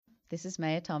This is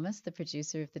Maya Thomas, the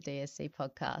producer of the DSC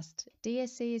podcast.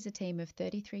 DSC is a team of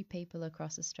 33 people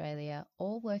across Australia,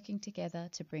 all working together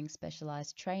to bring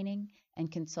specialised training and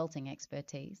consulting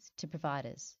expertise to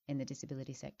providers in the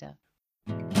disability sector.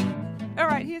 All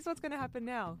right, here's what's going to happen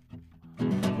now.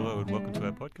 Hello and welcome to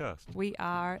our podcast. We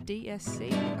are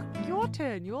DSC. Your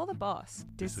turn, you're the boss.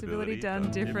 Disability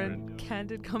Done Different.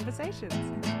 Candid Conversations.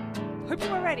 Hope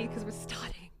you are ready because we're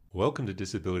starting. Welcome to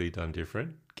Disability Done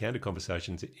Different, Candid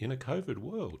Conversations in a COVID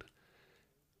world.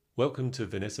 Welcome to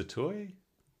Vanessa Toy,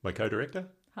 my co-director.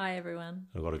 Hi, everyone.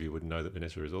 A lot of you would know that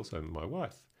Vanessa is also my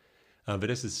wife.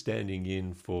 Vanessa's standing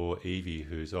in for Evie,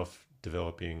 who's off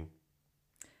developing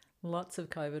Lots of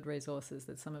COVID resources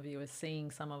that some of you are seeing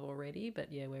some of already,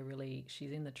 but yeah,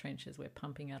 she's in the trenches. We're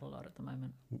pumping out a lot at the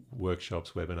moment.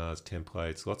 workshops, webinars,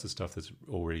 templates, lots of stuff that's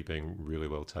already being really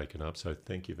well taken up. So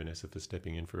thank you, Vanessa, for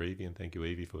stepping in for Evie, and thank you,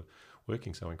 Evie, for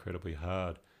working so incredibly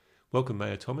hard. Welcome,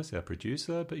 Maya Thomas, our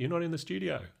producer, but you're not in the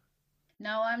studio.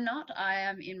 No, I'm not. I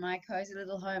am in my cosy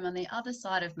little home on the other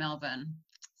side of Melbourne.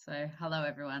 So hello,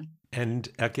 everyone. And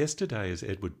our guest today is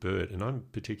Edward Burt, and I'm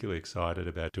particularly excited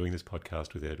about doing this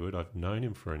podcast with Edward. I've known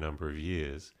him for a number of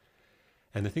years.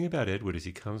 And the thing about Edward is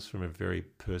he comes from a very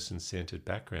person-centred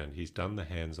background. He's done the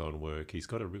hands-on work. He's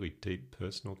got a really deep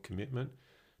personal commitment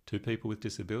to people with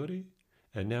disability.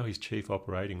 And now he's Chief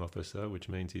Operating Officer, which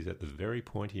means he's at the very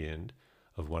pointy end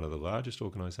of one of the largest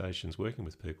organisations working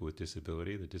with people with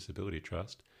disability, the Disability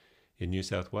Trust, in New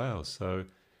South Wales. So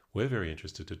we're very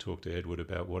interested to talk to Edward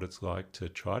about what it's like to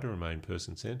try to remain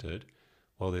person-centred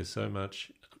while there's so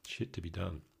much shit to be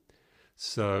done.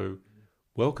 So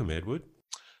welcome, Edward.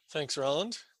 Thanks,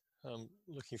 Roland. I'm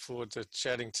looking forward to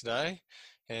chatting today.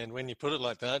 And when you put it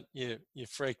like that, you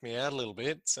freak me out a little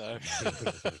bit. So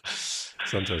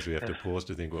Sometimes we have to pause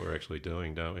to think what we're actually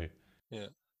doing, don't we? Yeah.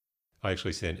 I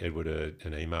actually sent Edward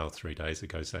an email 3 days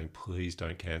ago saying, please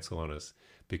don't cancel on us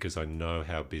because I know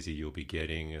how busy you'll be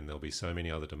getting and there'll be so many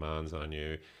other demands on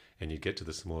you. And you get to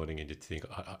this morning and you think,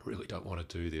 I really don't want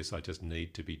to do this. I just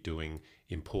need to be doing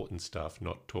important stuff,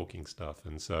 not talking stuff.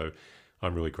 And so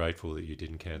I'm really grateful that you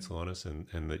didn't cancel on us and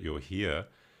that you're here.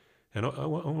 And I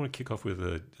want to kick off with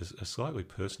a slightly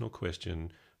personal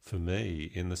question for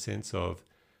me, in the sense of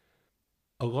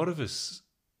a lot of us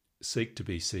seek to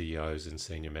be CEOs and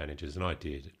senior managers, and I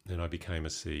did, and I became a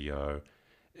CEO,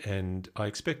 and I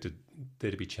expected there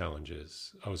to be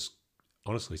challenges. I was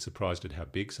honestly surprised at how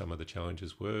big some of the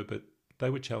challenges were, but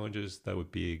they were challenges, they were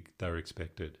big, they were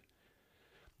expected.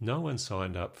 No one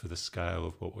signed up for the scale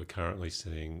of what we're currently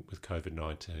seeing with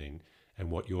COVID-19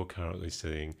 and what you're currently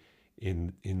seeing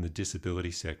in the disability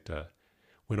sector.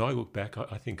 When I look back,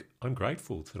 I think I'm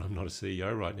grateful that I'm not a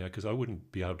CEO right now, because I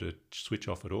wouldn't be able to switch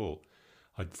off at all.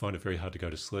 I'd find it very hard to go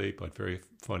to sleep. I'd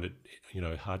find it,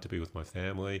 hard to be with my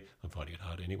family. I'm finding it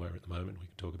hard anywhere at the moment. We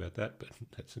can talk about that, but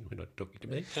we're not talking to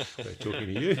me. We're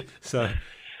talking to you. So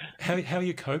how are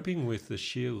you coping with the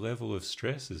sheer level of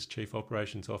stress as Chief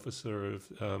Operations Officer of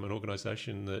an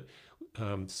organisation that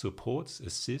supports,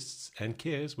 assists and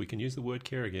cares, we can use the word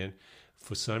care again,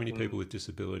 for so many people with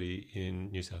disability in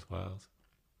New South Wales?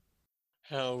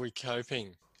 How are we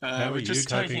coping? How are you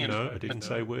coping? No, I didn't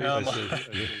say we.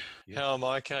 How am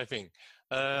I coping?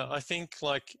 I think,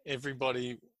 like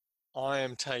everybody, I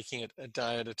am taking it a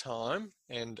day at a time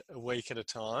and a week at a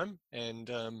time. And,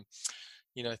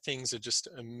 things are just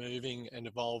moving and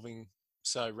evolving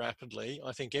so rapidly.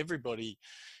 I think everybody,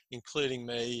 including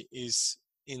me, is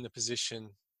in the position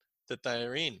that they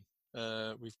are in.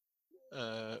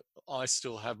 I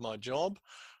still have my job.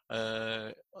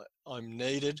 I'm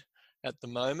needed at the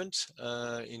moment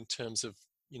in terms of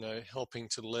helping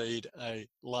to lead a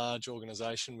large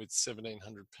organisation with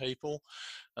 1,700 people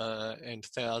and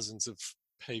thousands of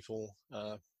people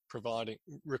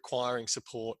requiring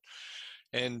support,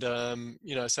 and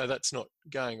so that's not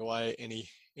going away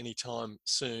anytime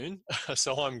soon.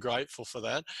 So I'm grateful for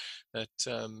that that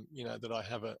I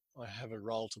have a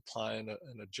role to play and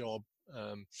a job,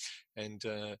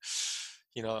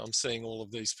 I'm seeing all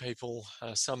of these people,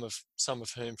 some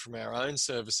of whom from our own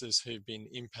services, who've been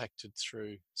impacted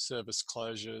through service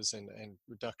closures and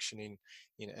reduction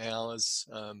in hours,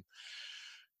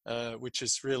 which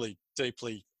is really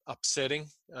deeply upsetting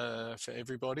for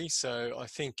everybody. So I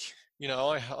think,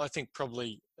 I think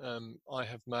probably I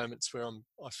have moments where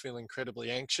I feel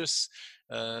incredibly anxious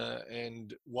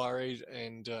and worried,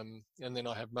 and then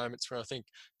I have moments where I think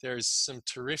there is some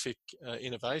terrific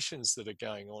innovations that are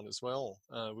going on as well.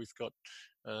 We've got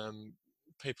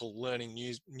people learning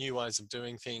new ways of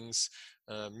doing things,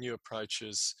 new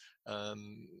approaches,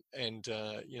 and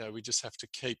we just have to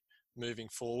keep moving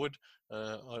forward.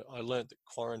 I learned that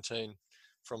quarantine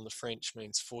from the French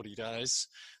means 40 days.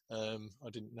 I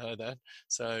didn't know that.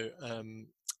 So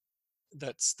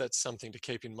that's something to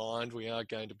keep in mind. We are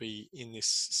going to be in this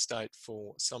state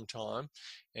for some time,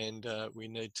 and we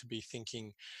need to be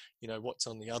thinking, what's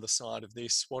on the other side of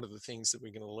this? What are the things that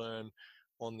we're going to learn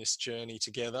on this journey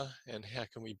together, and how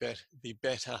can we be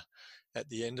better at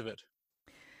the end of it?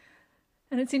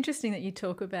 And it's interesting that you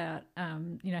talk about,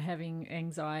 having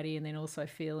anxiety and then also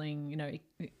feeling,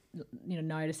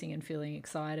 noticing and feeling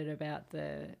excited about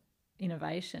the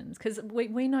innovations, because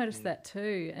we noticed that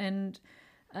too. And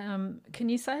can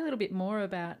you say a little bit more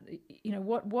about,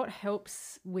 what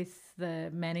helps with the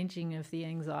managing of the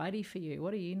anxiety for you?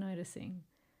 What are you noticing?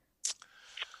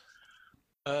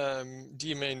 Do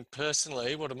you mean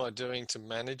personally? What am I doing to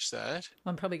manage that?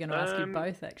 I'm probably going to ask you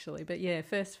both, actually, but yeah,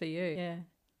 first for you. Yeah.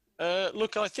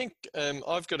 Look, I think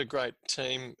I've got a great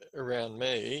team around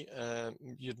me.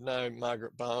 You'd know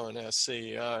Margaret Bowen, our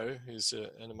CEO, who's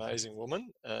an amazing woman,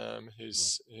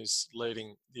 who's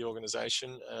leading the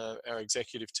organisation. Our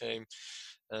executive team,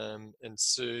 and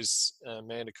Suze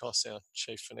Mandakos, our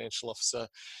Chief Financial Officer,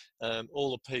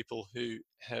 all the people who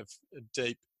have a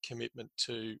deep commitment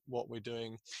to what we're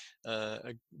doing,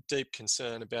 a deep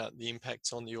concern about the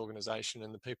impacts on the organisation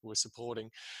and the people we're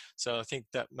supporting. So I think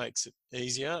that makes it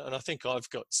easier. And I think I've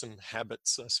got some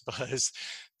habits, I suppose,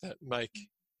 that make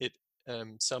it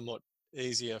somewhat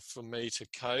easier for me to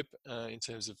cope in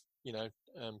terms of,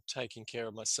 taking care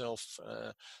of myself,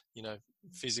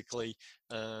 physically,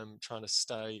 trying to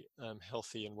stay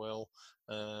healthy and well.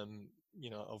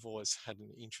 I've always had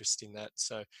an interest in that.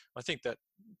 So I think that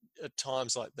at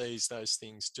times like these, those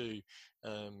things do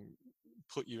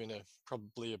put you in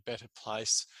probably a better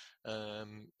place.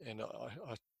 And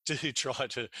I do try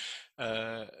to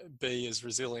be as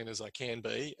resilient as I can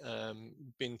be.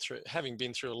 Having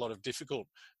been through a lot of difficult,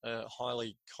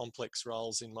 highly complex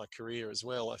roles in my career as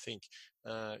well, I think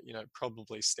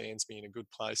probably stands me in a good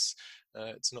place.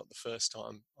 It's not the first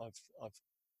time I've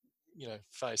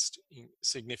faced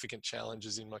significant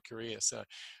challenges in my career, so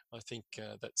I think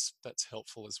that's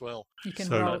helpful as well. You can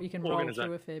roll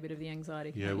through a fair bit of the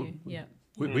anxiety, can't you? Yeah.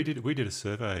 We did a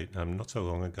survey not so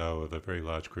long ago of a very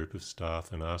large group of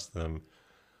staff and asked them,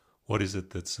 what is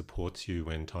it that supports you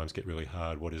when times get really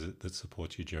hard? What is it that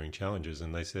supports you during challenges?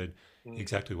 And they said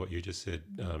exactly what you just said,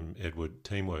 Edward: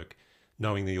 teamwork,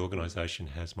 knowing the organisation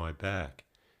has my back.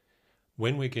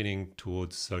 When we're getting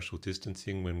towards social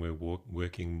distancing, when we're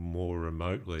working more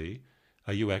remotely,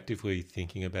 are you actively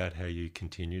thinking about how you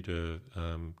continue to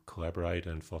collaborate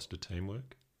and foster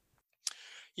teamwork?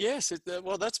 Yes,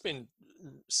 well, that's been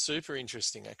super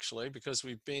interesting actually, because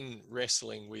we've been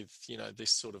wrestling with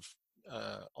this sort of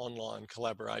online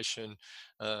collaboration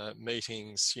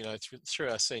meetings, through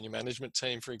our senior management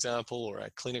team, for example, or our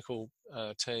clinical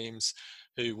teams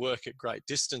who work at great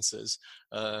distances.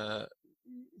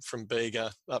 From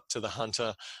Bega up to the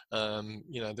Hunter,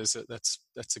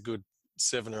 that's a good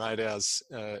 7 or 8 hours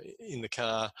in the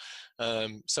car.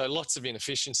 So lots of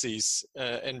inefficiencies,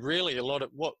 and really a lot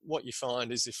of what you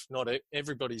find is, if not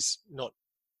everybody's not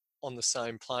on the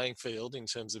same playing field in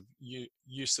terms of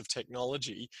use of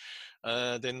technology,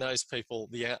 then those people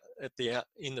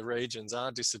in the regions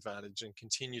are disadvantaged and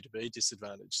continue to be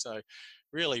disadvantaged. So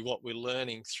really what we're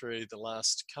learning through the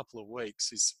last couple of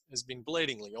weeks has been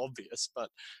bleedingly obvious,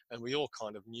 and we all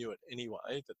kind of knew it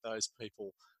anyway, that those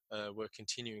people were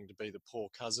continuing to be the poor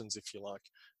cousins, if you like.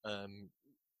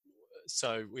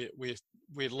 So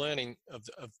we're learning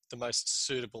of the most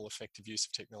suitable, effective use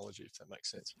of technology, if that makes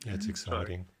sense. Yeah, it's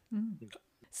exciting.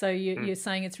 So you're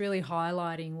saying it's really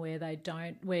highlighting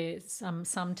where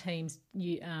some teams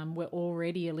were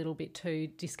already a little bit too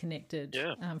disconnected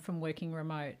from working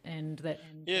remote,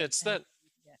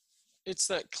 it's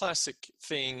that classic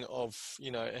thing of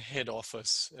a head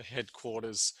office, a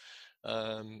headquarters,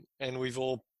 and we've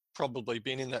all probably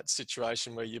been in that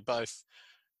situation where you both.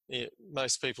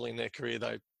 Most people in their career,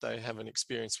 they have an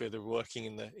experience where they're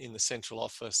working in the central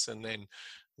office and then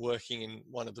working in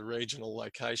one of the regional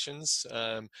locations,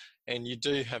 and you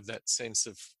do have that sense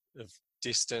of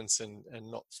distance and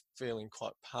not feeling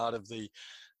quite part of the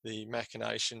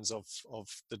machinations of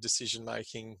the decision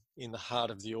making in the heart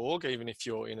of the org, even if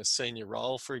you're in a senior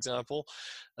role, for example.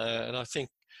 And I think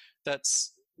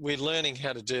we're learning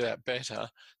how to do that better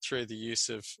through the use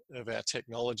of our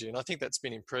technology. And I think that's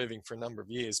been improving for a number of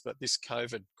years, but this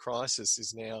COVID crisis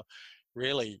is now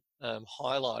really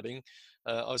highlighting.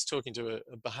 I was talking to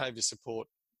a behaviour support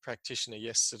practitioner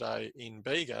yesterday in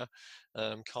Bega,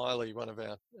 Kylie, one of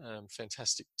our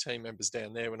fantastic team members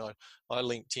down there, when I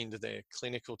linked into their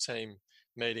clinical team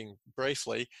meeting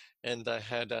briefly, and they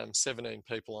had 17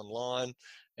 people online,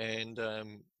 and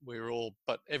we were all,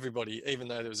 but everybody, even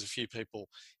though there was a few people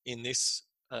in this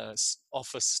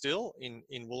office still in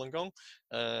Wollongong,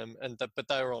 but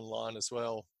they were online as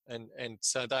well, and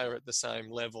so they were at the same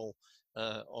level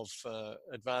of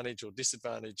advantage or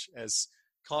disadvantage as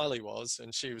Kylie was,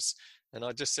 and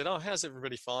I just said, "Oh, how's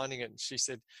everybody finding it?" And she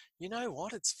said, "You know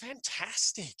what? It's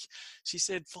fantastic." She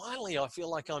said, "Finally, I feel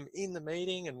like I'm in the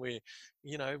meeting, and we're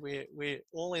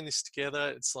all in this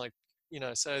together." It's like,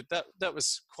 so that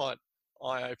was quite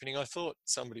eye-opening. I thought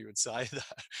somebody would say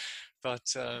that,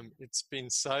 but it's been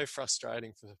so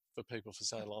frustrating for people for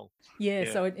so long.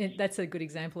 Yeah. So that's a good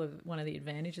example of one of the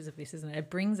advantages of this, isn't it? It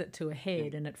brings it to a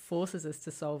head and it forces us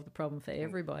to solve the problem for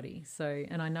everybody. So,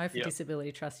 and I know for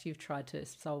Disability Trust, you've tried to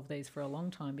solve these for a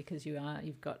long time because you're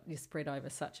spread over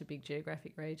such a big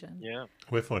geographic region. Yeah.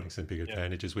 We're finding some big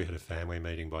advantages. We had a family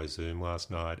meeting by Zoom last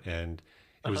night, and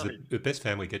it was the best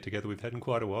family get-together we've had in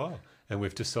quite a while. And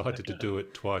we've decided to do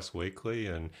it twice weekly.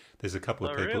 And there's a couple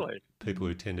of people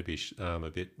who tend to be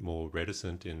a bit more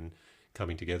reticent in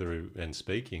coming together and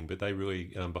speaking, but they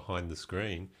really, behind the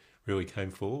screen, really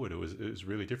came forward. It was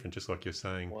really different, just like you're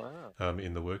saying,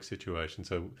 in the work situation.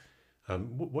 So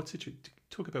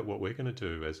talk about what we're going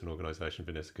to do as an organisation,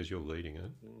 Vanessa, because you're leading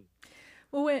it.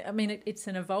 Well, it's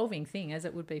an evolving thing, as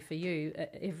it would be for you.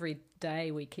 Every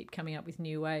day we keep coming up with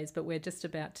new ways, but we're just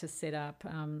about to set up,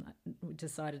 we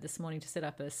decided this morning to set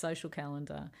up a social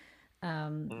calendar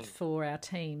for our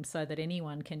team so that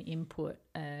anyone can input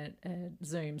a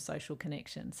Zoom social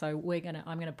connection. So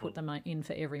I'm going to put them in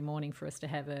for every morning for us to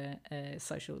have a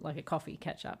social, like a coffee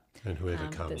catch up. And whoever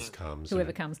comes.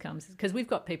 Whoever comes. Because we've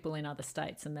got people in other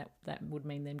states, and that would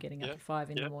mean them getting up at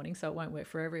 5 in the morning, so it won't work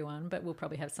for everyone, but we'll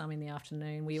probably have some in the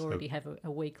afternoon. We already have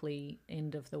a weekly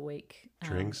end of the week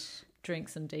drinks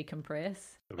and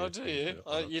decompress. Oh, do you?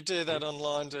 You do that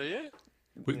online, do you?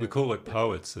 We call it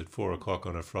Poets at 4 o'clock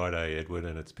on a Friday, Edward,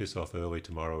 and it's piss off early.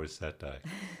 Tomorrow is Saturday.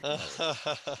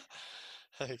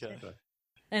 Okay.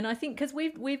 And I think because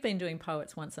we've been doing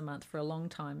Poets once a month for a long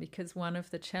time, because one of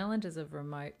the challenges of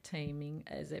remote teaming,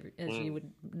 as you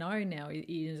would know now,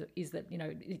 is that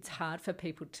it's hard for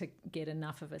people to get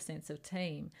enough of a sense of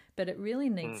team, but it really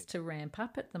needs to ramp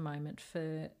up at the moment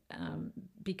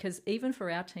because even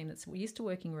for our team that's used to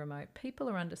working remote, people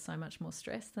are under so much more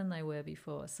stress than they were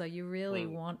before. So you really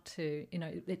want to,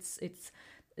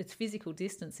 it's physical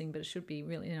distancing, but it should be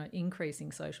really,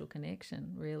 increasing social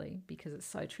connection, really, because it's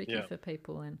so tricky for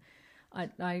people. And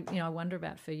I wonder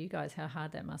about for you guys how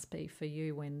hard that must be for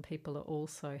you when people are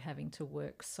also having to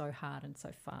work so hard and so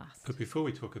fast. But before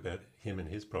we talk about him and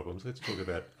his problems, let's talk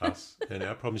about us and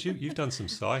our problems. You've done some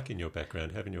psych in your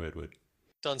background, haven't you, Edward?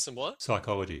 Done some what?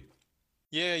 Psychology.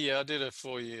 Yeah, I did a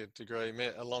 4-year degree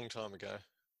a long time ago.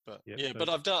 But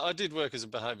but I did work as a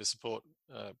behaviour support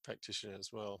practitioner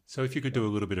as well. So if you could do a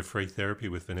little bit of free therapy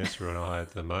with Vanessa and I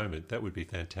at the moment, that would be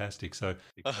fantastic. So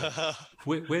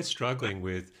we're struggling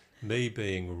with me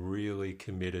being really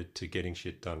committed to getting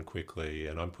shit done quickly,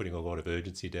 and I'm putting a lot of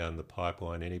urgency down the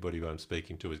pipeline. Anybody who I'm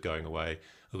speaking to is going away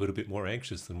a little bit more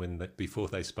anxious than before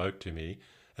they spoke to me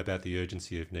about the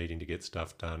urgency of needing to get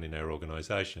stuff done in our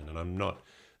organisation. And I'm not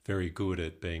very good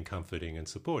at being comforting and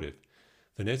supportive.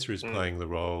 Vanessa is playing the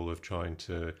role of trying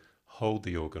to hold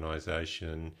the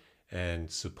organisation and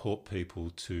support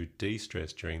people to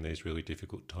de-stress during these really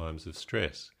difficult times of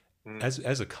stress.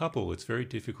 As a couple, it's very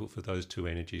difficult for those two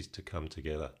energies to come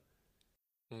together.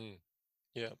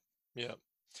 Yeah,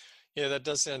 that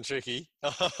does sound tricky.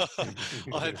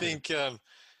 I think,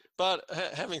 but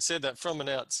having said that, from an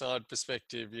outside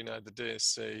perspective, the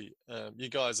DSC, you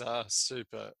guys are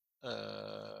super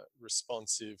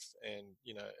responsive and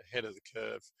ahead of the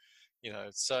curve,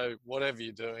 so whatever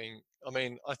you're doing,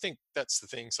 I think that's the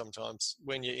thing. Sometimes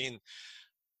when you're in,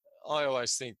 I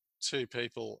always think two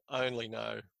people only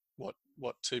know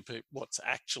what's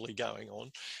actually going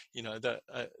on, that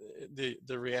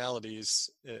the reality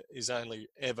is only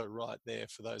ever right there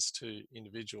for those two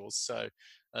individuals. So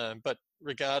but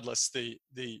regardless, the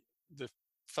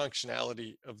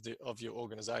functionality of your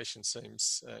organization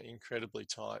seems incredibly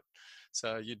tight,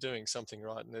 so you're doing something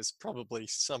right, and there's probably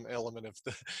some element of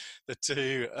the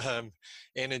two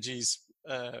energies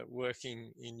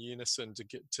working in unison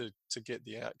to get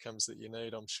the outcomes that you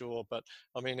need, I'm sure. But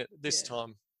at this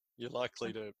time you're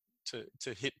likely to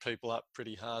hit people up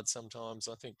pretty hard sometimes.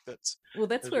 I think that's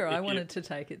where I wanted to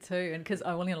take it too, and because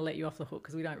I want to let you off the hook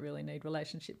because we don't really need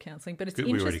relationship counselling, but it's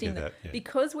interesting that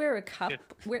because we're a couple,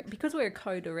 because we're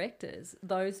co-directors,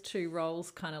 those two roles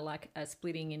kind of like are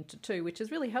splitting into two, which is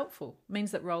really helpful. It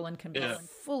means that Roland can be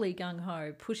fully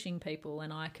gung-ho pushing people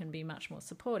and I can be much more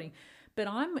supporting. But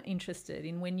I'm interested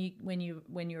in when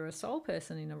you're a sole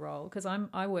person in a role, because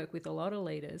I work with a lot of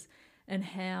leaders, and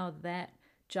how that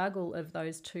juggle of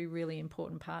those two really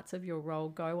important parts of your role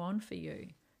go on for you.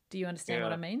 Do you understand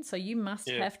what I mean? So you must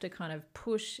have to kind of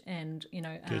push and,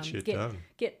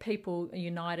 get people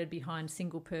united behind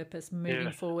single purpose,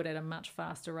 moving forward at a much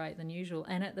faster rate than usual,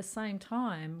 and at the same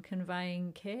time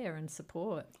conveying care and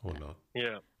support. Or not.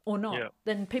 Yeah. Or not. Yeah.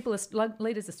 Then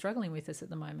leaders are struggling with this at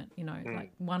the moment.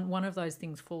 Like one of those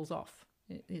things falls off.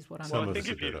 Is what I'm saying.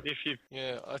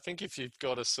 I think if you've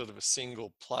got a sort of a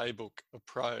single playbook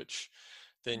approach,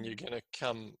 then you're going to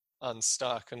come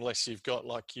unstuck unless you've got,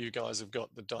 like you guys have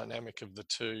got, the dynamic of the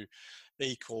two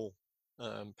equal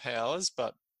powers,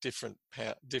 but different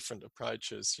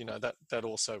approaches. That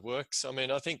also works. I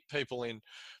mean, I think people in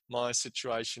my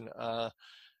situation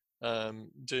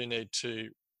do need to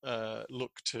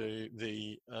look to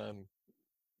the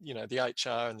the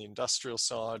HR and the industrial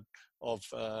side of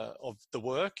the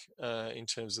work in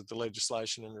terms of the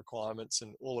legislation and requirements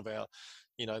and all of our,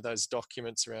 those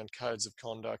documents around codes of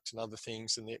conduct and other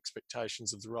things and the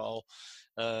expectations of the role,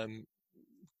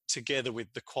 together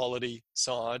with the quality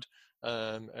side.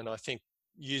 And I think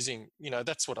using,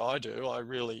 that's what I do.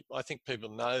 I think people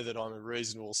know that I'm a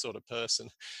reasonable sort of person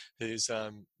who's,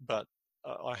 but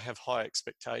I have high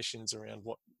expectations around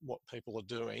what people are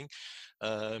doing,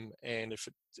 and if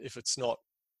it's not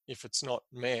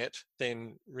met,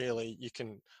 then really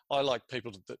I like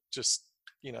people that just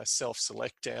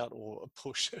self-select out or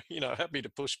push, happy to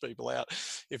push people out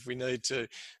if we need to,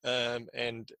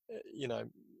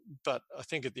 but I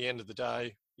think at the end of the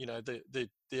day, the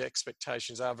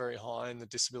expectations are very high in the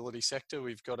disability sector.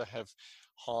 We've got to have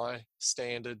high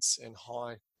standards and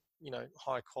high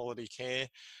quality care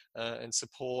and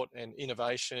support and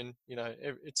innovation.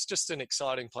 It's just an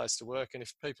exciting place to work. And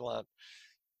if people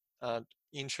aren't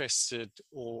interested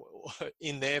or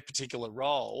in their particular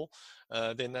role,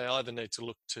 then they either need to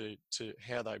look to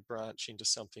how they branch into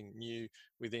something new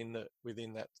within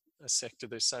that sector.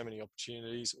 There's so many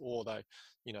opportunities, or they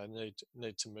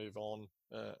need to move on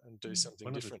and do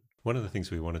something different. One of the things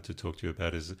we wanted to talk to you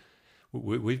about is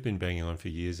we've been banging on for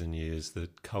years and years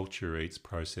that culture eats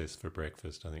process for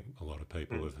breakfast. I think a lot of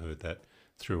people have heard that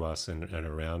through us and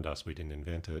around us. We didn't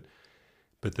invent it.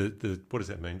 But what does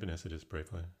that mean, Vanessa, just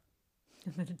briefly?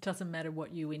 It doesn't matter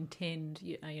what you intend,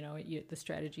 the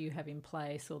strategy you have in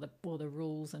place, or the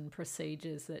rules and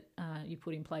procedures that you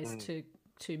put in place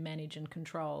to manage and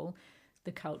control.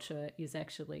 The culture is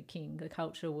actually king. The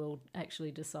culture will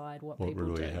actually decide what people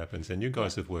really do. happens. And you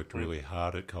guys have worked really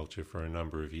hard at culture for a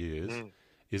number of years.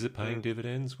 Is it paying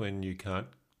dividends when you can't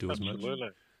do as much?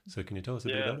 So can you tell us a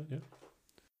bit about it? Yeah.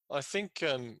 I think,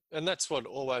 and that's what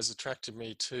always attracted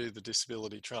me to the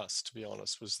Disability Trust, to be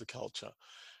honest, was the culture.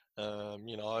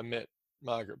 I met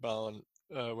Margaret Bowen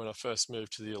when I first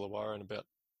moved to the Illawarra in about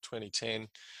 2010.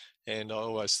 And I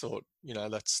always thought,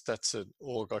 that's an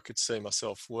org I could see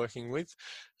myself working with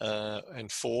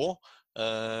and for.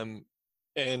 And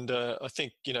I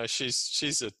think,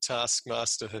 she's a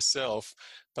taskmaster herself,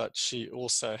 but she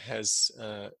also has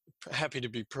happy to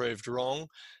be proved wrong,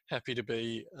 happy to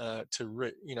be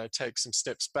take some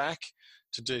steps back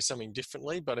to do something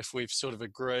differently. But if we've sort of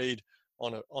agreed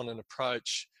on an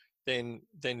approach, then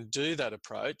do that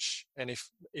approach. And if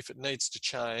it needs to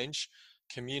change,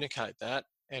 communicate that,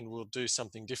 and we'll do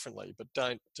something differently. But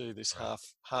don't do this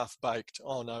half-baked,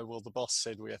 oh no, well, the boss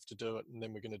said we have to do it, and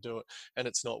then we're going to do it, and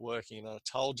it's not working, and I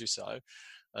told you so.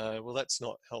 Well, that's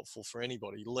not helpful for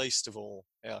anybody, least of all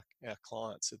our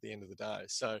clients at the end of the day.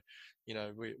 So,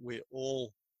 we're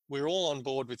all on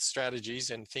board with strategies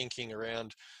and thinking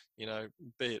around,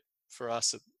 be it for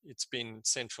us, it's been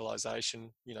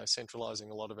centralisation, centralising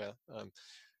a lot of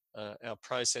our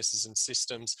processes and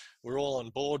systems. We're all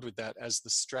on board with that as the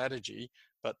strategy,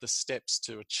 but the steps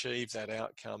to achieve that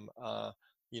outcome are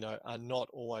not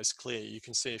always clear. You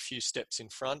can see a few steps in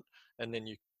front, and then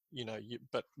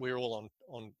but we're all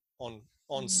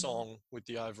on song with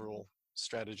the overall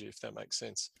strategy, if that makes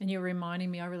sense. And you're reminding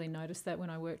me, I really noticed that when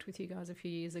I worked with you guys a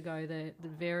few years ago, the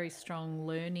very strong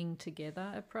learning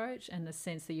together approach, and the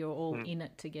sense that you're all in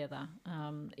it together.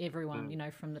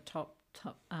 Everyone, from the top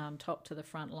to the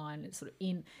front line, it's sort of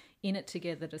in it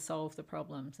together to solve the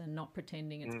problems, and not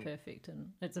pretending it's perfect.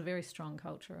 And it's a very strong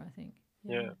culture, I think.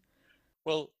 Yeah.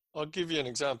 Well, I'll give you an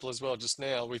example as well. Just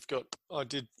now, I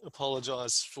did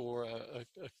apologise for a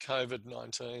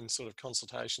COVID-19 sort of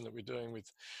consultation that we're doing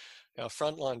with our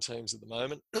frontline teams at the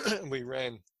moment. We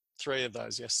ran 3 of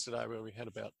those yesterday, where we had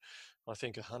about, I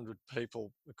think, 100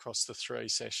 people across the 3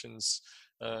 sessions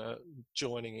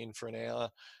joining in for an hour.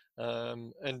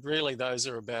 And really those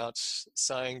are about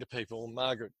saying to people,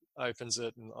 Margaret opens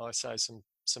it and I say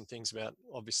some things about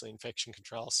obviously infection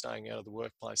control, staying out of the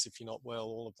workplace if you're not well,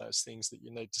 all of those things that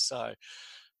you need to say.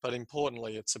 But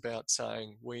importantly, it's about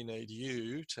saying we need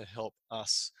you to help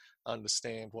us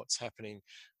understand what's happening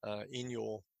in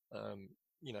your,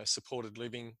 supported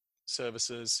living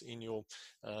services, in your,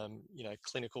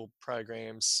 clinical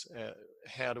programs.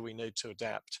 How do we need to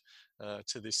adapt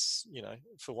to this,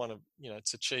 for one of,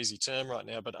 it's a cheesy term right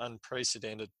now, but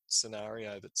unprecedented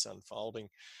scenario that's unfolding.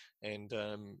 And,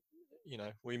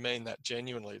 we mean that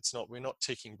genuinely. We're not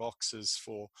ticking boxes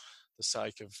for the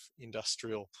sake of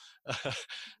industrial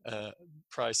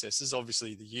processes.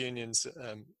 Obviously, the unions,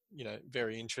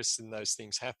 very interested in those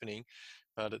things happening,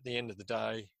 but at the end of the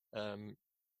day,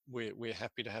 we're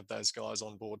happy to have those guys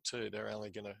on board too. They're only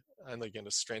going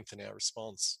to strengthen our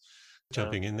response.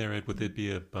 Jumping in there, Ed, would there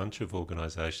be a bunch of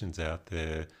organisations out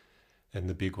there, and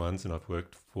the big ones, and I've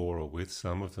worked for or with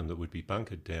some of them, that would be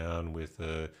bunkered down with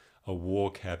a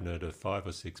war cabinet of 5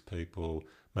 or 6 people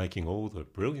making all the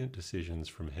brilliant decisions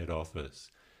from head office,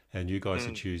 and you guys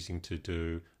are choosing to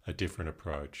do a different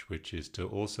approach, which is to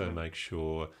also make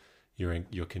sure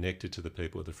you're connected to the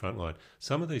people at the front line.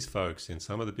 Some of these folks in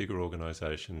some of the bigger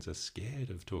organisations are scared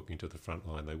of talking to the front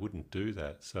line. They wouldn't do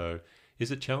that. So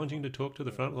is it challenging to talk to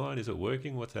the front line? Is it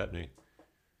working? What's happening?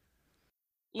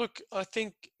 Look, I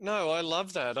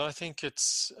love that. I think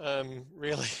it's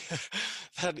really,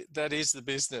 that is the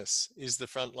business, is the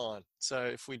front line. So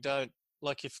if we don't,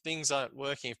 if things aren't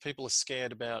working, if people are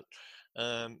scared about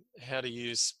how to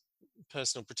use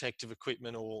personal protective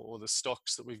equipment or the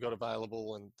stocks that we've got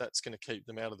available, and that's going to keep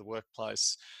them out of the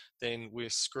workplace, then we're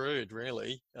screwed,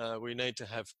 really. We need to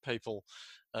have people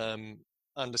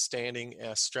understanding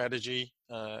our strategy,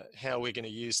 how we're going to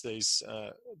use those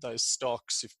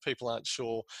stocks. If people aren't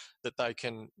sure, that they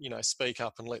can, speak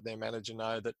up and let their manager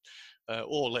know that,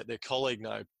 or let their colleague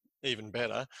know, even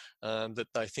better, that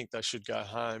they think they should go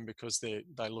home because they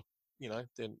look,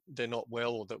 they're not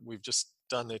well, or that we've just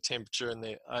done their temperature and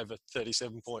they're over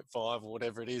 37.5 or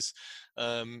whatever it is.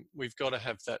 We've got to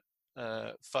have that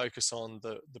focus on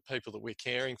the people that we're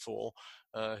caring for,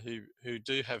 who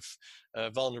do have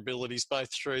vulnerabilities, both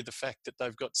through the fact that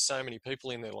they've got so many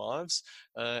people in their lives,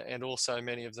 and also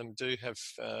many of them do have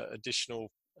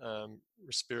additional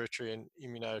respiratory and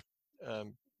immuno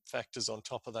factors on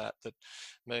top of that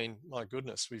mean, my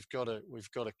goodness, we've got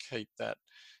to keep that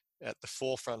at the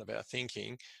forefront of our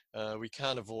thinking. We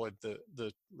can't avoid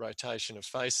the rotation of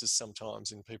faces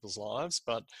sometimes in people's lives,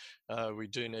 but we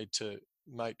do need to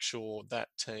make sure that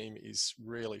team is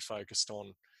really focused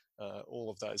on all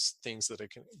of those things that are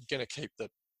going to keep the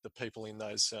people in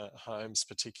those homes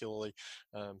particularly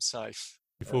safe.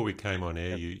 Before we came on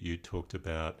air, you talked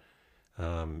about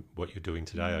what you're doing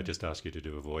today. I just asked you to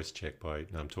do a voice check by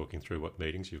talking through what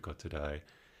meetings you've got today.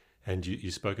 And you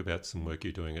spoke about some work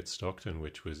you're doing at Stockton,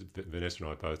 which was, Vanessa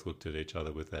and I both looked at each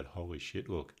other with that holy shit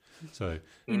look. So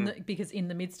because in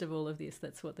the midst of all of this,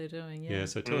 that's what they're doing. Yeah.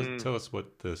 So tell us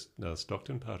what the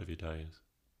Stockton part of your day is,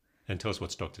 and tell us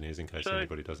what Stockton is in case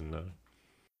anybody doesn't know.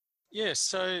 Yeah.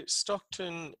 So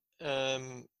Stockton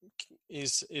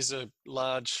is a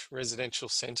large residential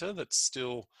centre that's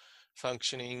still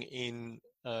functioning in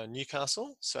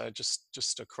Newcastle, so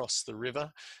just across the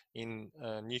river in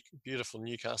beautiful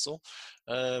Newcastle.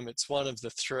 It's one of the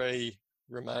 3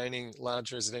 remaining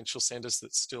large residential centres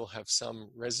that still have some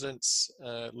residents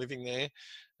living there.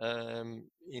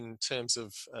 In terms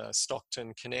of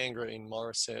Stockton, Canangra in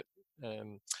Morisset,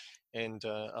 and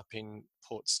up in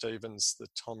Port Stephens, the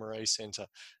Tomaree Centre.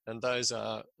 And those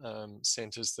are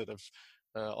centres that have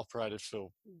operated for,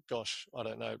 I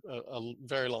don't know, a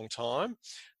very long time.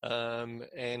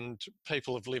 And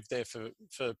people have lived there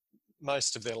for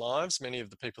most of their lives. Many of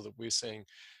the people that we're seeing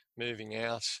moving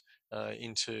out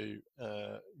into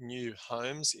new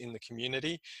homes in the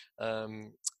community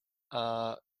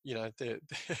are,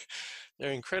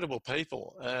 they're incredible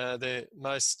people. I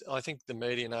think the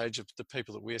median age of the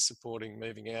people that we're supporting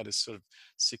moving out is sort of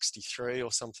 63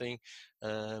 or something.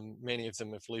 Many of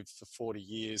them have lived for 40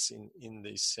 years in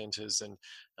these centres, and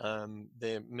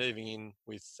they're moving in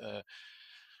with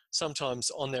sometimes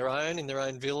on their own, in their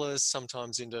own villas,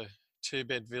 sometimes into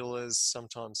 2-bed villas,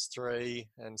 sometimes 3,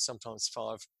 and sometimes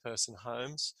 5-person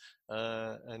homes.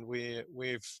 And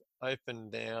we've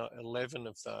opened now 11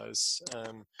 of those,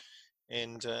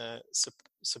 and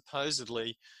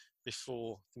supposedly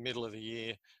before the middle of the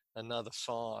year, another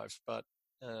 5. But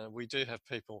we do have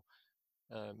people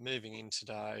moving in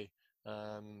today,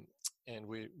 and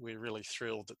we're really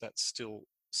thrilled that that's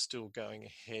still going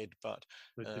ahead. But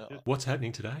what's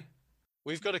happening today?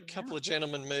 We've got a couple of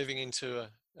gentlemen moving into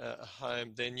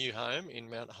home, their new home in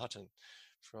Mount Hutton,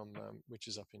 which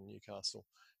is up in Newcastle,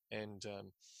 and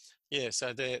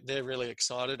so they're really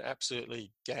excited,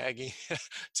 absolutely gagging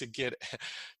to get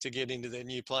into their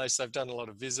new place. They've done a lot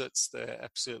of visits. They're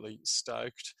absolutely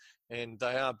stoked, and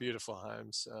they are beautiful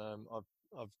homes.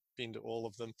 I've been to all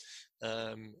of them,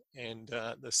 and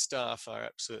the staff are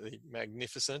absolutely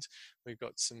magnificent. We've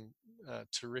got some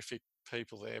terrific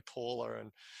people there. Paula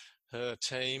and her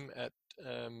team at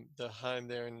the home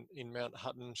there in Mount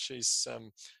Hutton. She's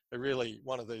really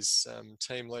one of these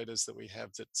team leaders that we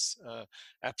have that's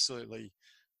absolutely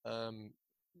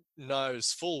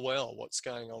knows full well what's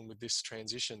going on with this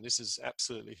transition. This is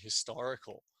absolutely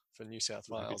historical for New South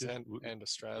Wales and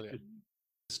Australia.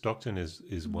 Stockton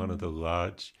is one of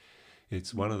the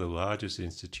it's one of the largest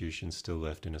institutions still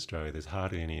left in Australia. There's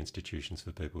hardly any institutions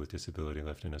for people with disability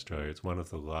left in Australia. It's one of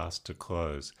the last to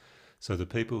close. So the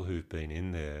people who've been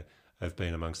in there have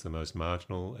been amongst the most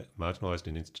marginalised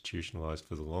and institutionalised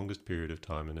for the longest period of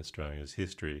time in Australia's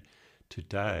history.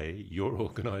 Today, your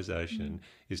organisation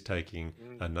is taking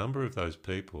a number of those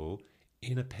people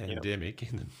in a pandemic,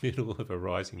 in the middle of a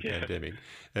rising pandemic,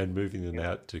 and moving them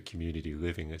out to community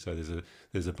living. So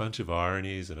there's a bunch of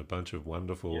ironies and a bunch of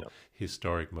wonderful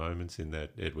historic moments in that,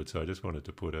 Edward. So I just wanted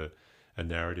to put a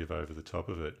narrative over the top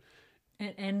of it.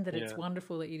 And that it's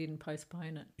wonderful that you didn't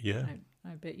postpone it. Yeah.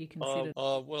 I bet you considered.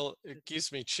 Well, it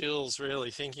gives me chills really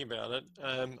thinking about it.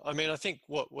 I mean, I think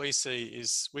what we see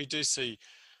is we do see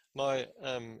my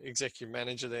executive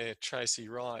manager there, Tracy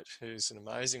Wright, who's an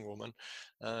amazing woman.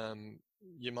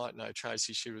 You might know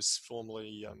Tracy. She was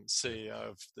formerly CEO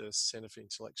of the Centre for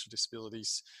Intellectual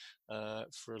Disabilities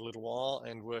for a little while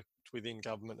and worked within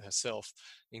government herself.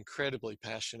 Incredibly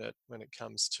passionate when it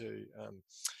comes to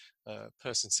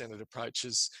person-centred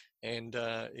approaches, and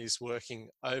is working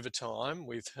overtime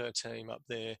with her team up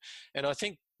there. And I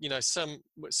think,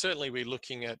 certainly we're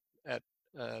looking at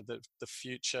the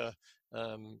future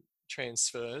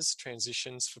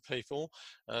transitions for people.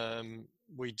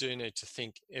 We do need to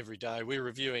think every day. We're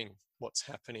reviewing what's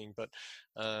happening, but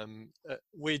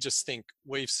we just think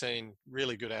we've seen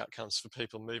really good outcomes for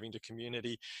people moving to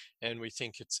community, and we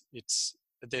think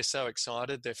they're so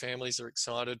excited, their families are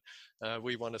excited.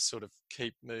 We want to sort of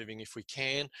keep moving if we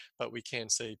can, but we can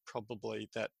see probably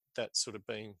that sort of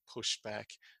being pushed back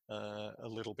a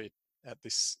little bit at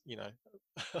this,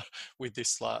 with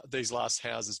these last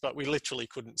houses. But we literally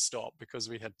couldn't stop because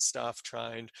we had staff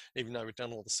trained, even though we'd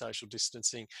done all the social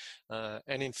distancing.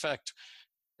 And in fact,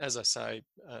 as I say,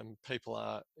 people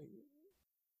are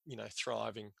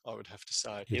thriving, I would have to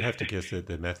say. You'd have to guess that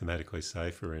they're mathematically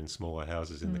safer in smaller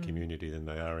houses in the community than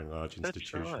they are in large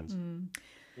institutions.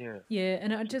 Right. Yeah,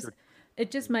 and it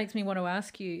just makes me want to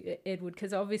ask you, Edward,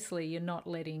 because obviously you're not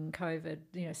letting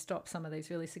COVID, stop some of these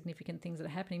really significant things that are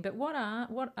happening. But what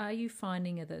are you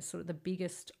finding are the sort of the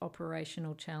biggest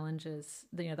operational challenges,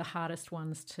 the hardest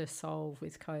ones to solve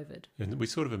with COVID? And we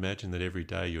sort of imagine that every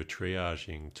day you're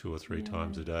triaging 2 or 3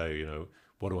 times a day.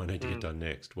 What do I need to get done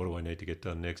next? What do I need to get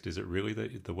done next? Is it really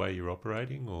the way you're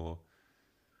operating, or?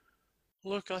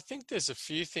 Look, I think there's a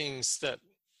few things that,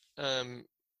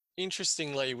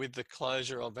 interestingly, with the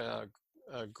closure of our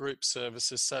group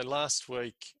services. So last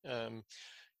week, on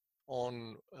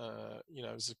I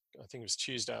think it was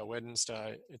Tuesday or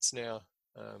Wednesday. It's now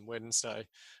Wednesday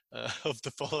of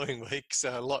the following week.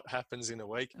 So a lot happens in a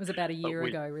week. It was about a year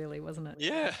ago, really, wasn't it?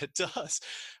 Yeah, it does.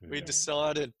 Yeah. We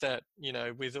decided that,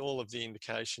 with all of the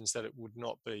indications that it would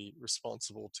not be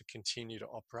responsible to continue to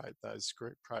operate those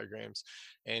group programs.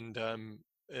 And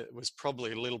it was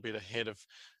probably a little bit ahead of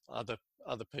other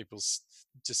people's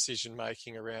decision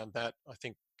making around that. I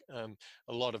think a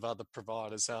lot of other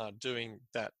providers are doing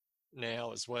that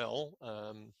now as well,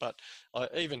 but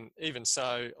even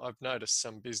so, I've noticed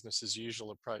some business as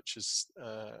usual approaches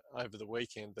over the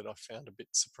weekend that I found a bit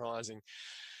surprising.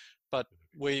 But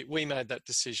we made that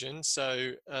decision,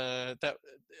 so that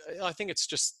I think it's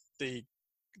just the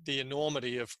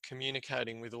enormity of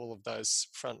communicating with all of those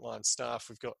frontline staff.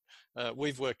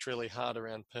 We've worked really hard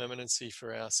around permanency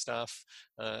for our staff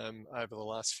over the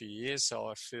last few years, so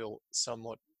I feel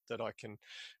somewhat that I can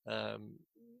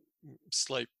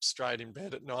sleep straight in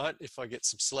bed at night if I get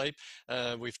some sleep.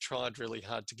 We've tried really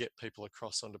hard to get people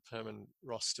across onto permanent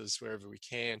rosters wherever we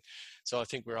can. So I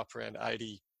think we're up around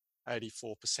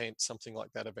 84%, something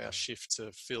like that, of our shifts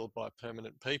are filled by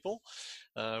permanent people,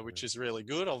 which is really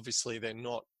good. Obviously,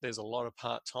 there's a lot of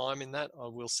part-time in that, I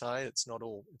will say. It's not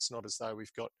as though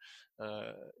we've got,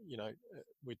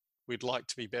 we'd like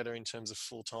to be better in terms of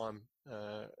full-time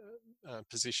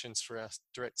positions for our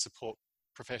direct support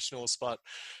professionals, but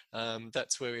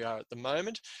that's where we are at the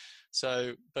moment.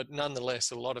 So, but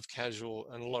nonetheless, a lot of casual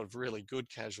and a lot of really good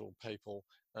casual people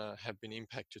have been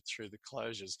impacted through the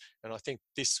closures. And I think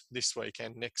this week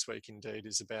and next week indeed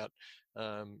is about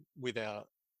with our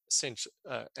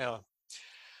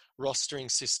rostering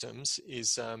systems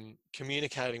is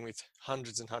communicating with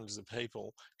hundreds and hundreds of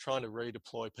people, trying to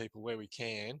redeploy people where we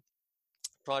can,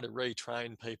 try to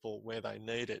retrain people where they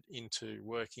need it into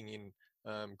working in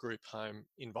group home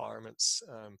environments,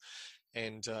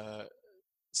 and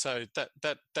so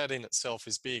that in itself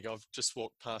is big. I've just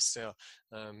walked past our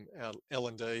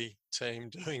L&D team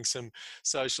doing some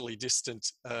socially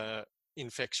distant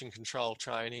infection control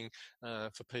training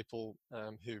for people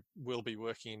who will be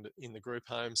working in the group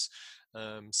homes.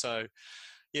 So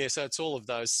it's all of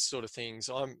those sort of things.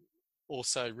 I'm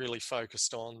also really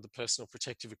focused on the personal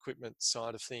protective equipment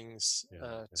side of things,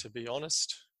 to be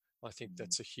honest. I think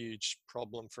that's a huge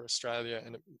problem for Australia,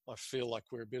 and I feel like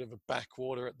we're a bit of a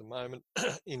backwater at the moment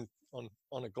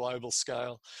on a global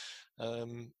scale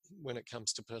when it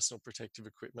comes to personal protective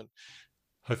equipment.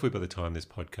 Hopefully by the time this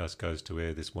podcast goes to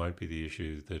air, this won't be the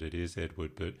issue that it is,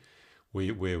 Edward, but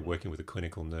we're working with a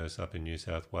clinical nurse up in New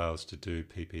South Wales to do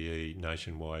PPE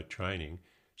nationwide training.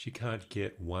 She can't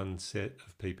get one set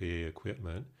of PPE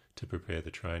equipment to prepare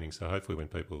the training. So hopefully when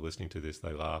people are listening to this,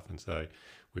 they laugh and say,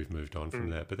 we've moved on from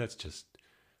that. But that's just...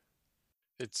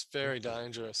 It's very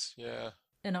dangerous, yeah.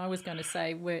 And I was going to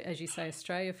say, where, as you say,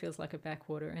 Australia feels like a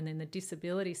backwater, and then the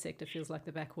disability sector feels like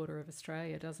the backwater of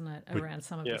Australia, doesn't it, around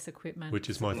some of this equipment. Which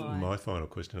is my final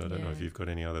question. I don't know if you've got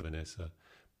any other, Vanessa.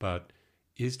 But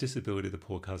is disability the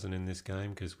poor cousin in this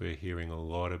game? Because we're hearing a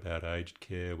lot about aged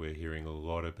care. We're hearing a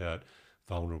lot about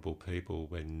vulnerable people.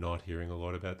 We're not hearing a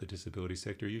lot about the disability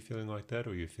sector. Are you feeling like that, or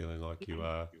are you feeling like you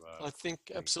are? I think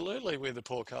absolutely we're the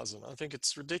poor cousin. I think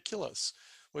it's ridiculous.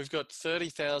 We've got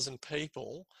 30,000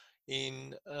 people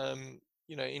in,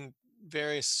 in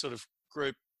various sort of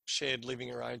group shared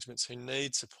living arrangements who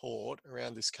need support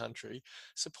around this country,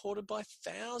 supported by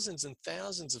thousands and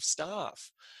thousands of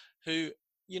staff who,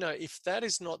 if that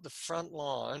is not the front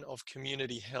line of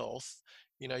community health,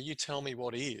 you tell me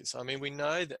what is. I mean, we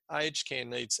know that aged care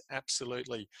needs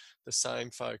absolutely the same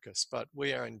focus, but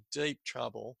we are in deep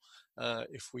trouble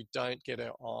if we don't get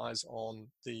our eyes on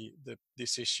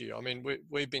this issue. I mean,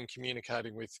 we've been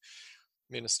communicating with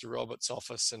Minister Roberts'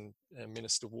 office and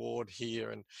Minister Ward here,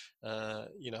 and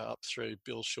up through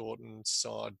Bill Shorten's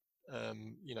side,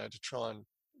 to try and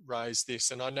raise this.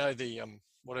 And I know the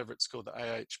whatever it's called, the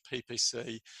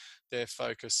AHPPC, their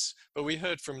focus. But we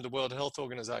heard from the World Health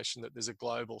Organization that there's a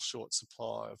global short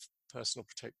supply of personal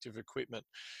protective equipment.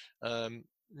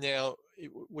 Now,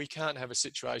 we can't have a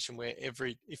situation where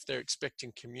if they're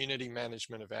expecting community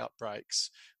management of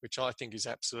outbreaks, which I think is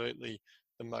absolutely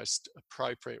the most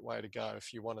appropriate way to go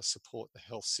if you want to support the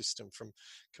health system from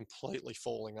completely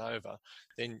falling over,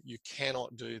 then you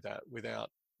cannot do that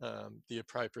without the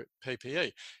appropriate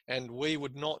PPE. And we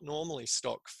would not normally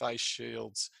stock face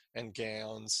shields and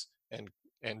gowns and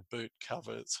boot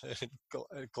covers and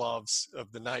gloves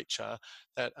of the nature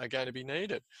that are going to be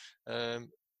needed.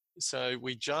 So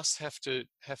we just have to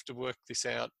work this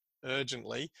out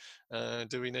urgently.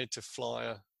 Do we need to fly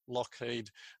a Lockheed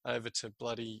over to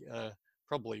bloody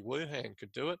probably Wuhan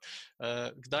could do it.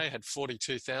 They had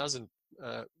 42,000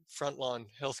 frontline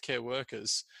healthcare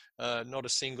workers, not a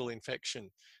single infection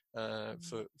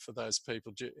for those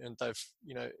people. And they've,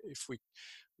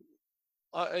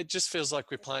 it just feels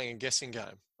like we're playing a guessing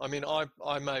game. I mean,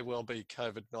 I may well be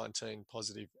COVID-19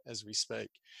 positive as we speak.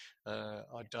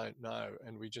 I don't know,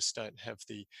 and we just don't have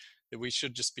we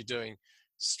should just be doing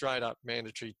straight up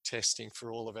mandatory testing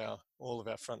for all of our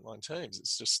frontline teams.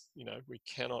 It's just, we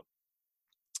cannot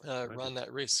run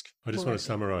that risk. I just want to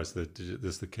summarise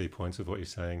the key points of what you're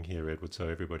saying here, Edward, so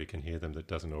everybody can hear them that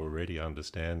doesn't already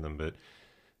understand them. But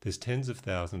there's tens of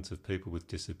thousands of people with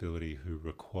disability who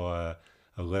require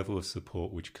a level of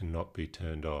support which cannot be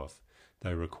turned off.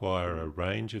 They require a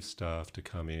range of staff to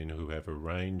come in who have a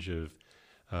range of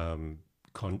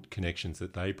connections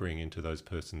that they bring into those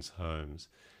persons' homes.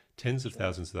 Tens of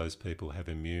thousands of those people have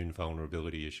immune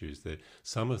vulnerability issues. That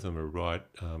some of them are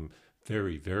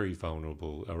very, very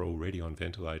vulnerable, are already on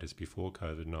ventilators before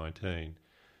COVID-19.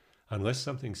 Unless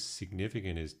something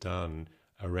significant is done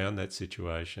around that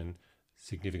situation,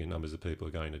 significant numbers of people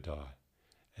are going to die.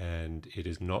 And it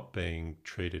is not being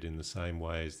treated in the same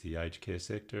way as the aged care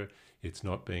sector. It's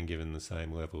not being given the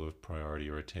same level of priority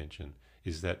or attention.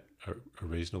 Is that a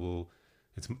reasonable...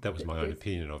 that was my own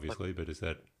opinion, obviously, but is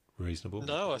that reasonable?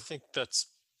 No, I think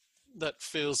that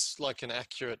feels like an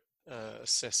accurate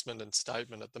assessment and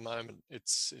statement at the moment.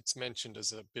 It's mentioned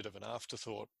as a bit of an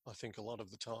afterthought, I think, a lot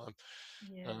of the time.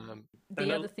 Yeah.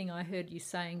 The other thing I heard you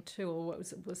saying too, or what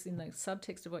was in the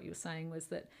subtext of what you were saying, was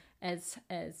that as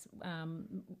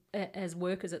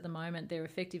workers at the moment, they're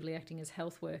effectively acting as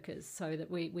health workers, so that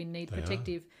we need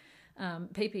protective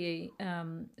PPE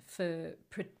for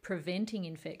preventing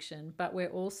infection, but we're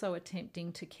also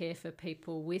attempting to care for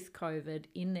people with COVID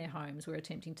in their homes. We're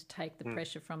attempting to take the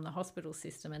pressure from the hospital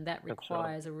system, and that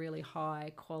requires a really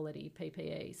high quality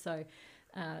PPE. So,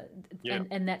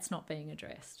 and that's not being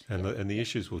addressed. And the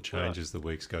issues will change as the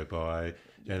weeks go by,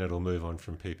 and it'll move on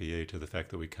from PPE to the fact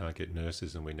that we can't get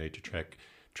nurses and we need to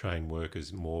train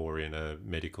workers more in a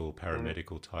medical,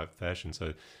 paramedical type fashion.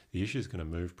 So the issue is going to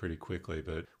move pretty quickly,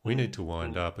 but we need to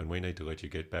wind up, and we need to let you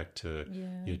get back to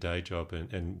your day job.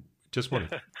 And just want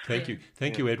to thank you,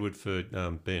 Edward, for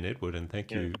being Edward, and thank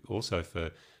you also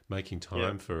for making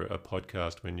time for a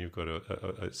podcast when you've got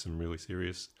some really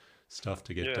serious stuff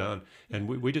to get done. And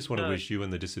we just want to wish you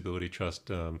and the Disability Trust,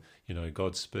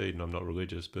 Godspeed. And I'm not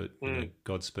religious, but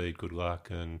Godspeed, good luck,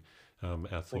 and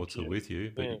our thoughts are with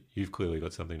you, but you've clearly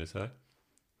got something to say.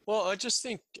 Well, I just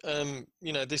think, I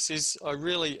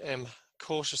really am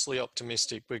cautiously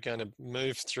optimistic we're going to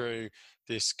move through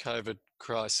this COVID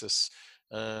crisis.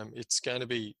 It's going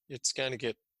to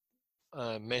get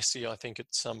messy, I think, at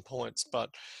some points, but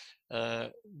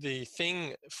the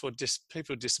thing for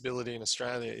people with disability in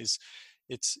Australia is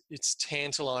it's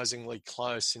tantalisingly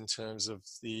close in terms of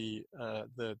the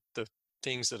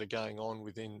things that are going on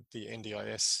within the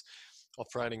NDIS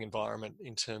operating environment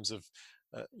in terms of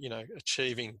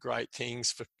achieving great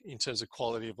things in terms of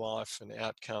quality of life and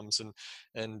outcomes,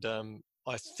 and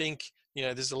I think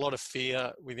there's a lot of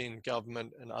fear within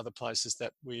government and other places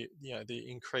that the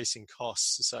increasing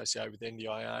costs associated with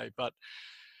NDIA, but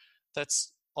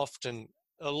that's often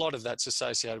a lot of that's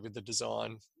associated with the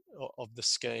design of the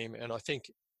scheme. And I think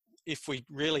if we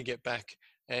really get back,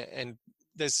 and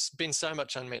there's been so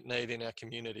much unmet need in our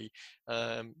community,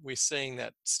 we're seeing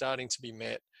that starting to be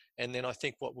met. And then I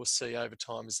think what we'll see over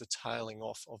time is the tailing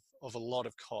off of a lot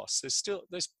of costs.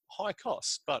 There's high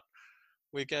costs, but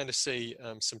we're going to see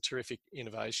some terrific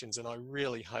innovations. And I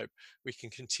really hope we can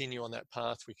continue on that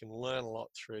path. We can learn a lot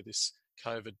through this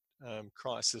COVID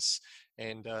crisis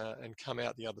and come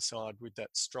out the other side with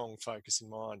that strong focus in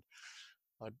mind.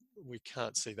 We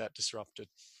can't see that disrupted.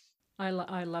 I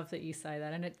love that you say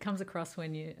that, and it comes across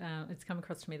when you. It's come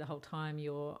across to me the whole time,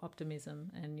 your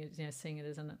optimism and seeing it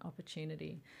as an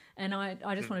opportunity. And I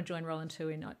just want to join Roland too.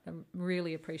 I'm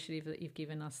really appreciative that you've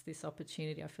given us this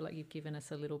opportunity. I feel like you've given us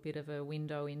a little bit of a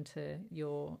window into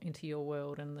your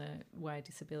world and the way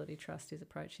Disability Trust is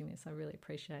approaching this. I really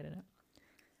appreciated it.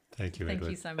 Thank you, Edward.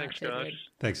 Thank you so much, Edward.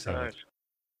 Thanks so much.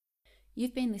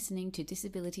 You've been listening to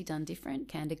Disability Done Different,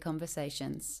 Candid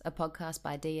Conversations, a podcast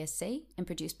by DSC and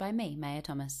produced by me, Maya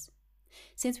Thomas.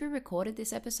 Since we recorded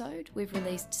this episode, we've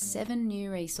released 7 new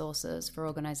resources for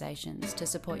organisations to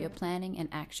support your planning and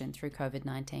action through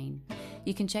COVID-19.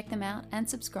 You can check them out and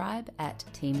subscribe at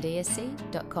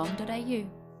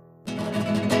teamdsc.com.au.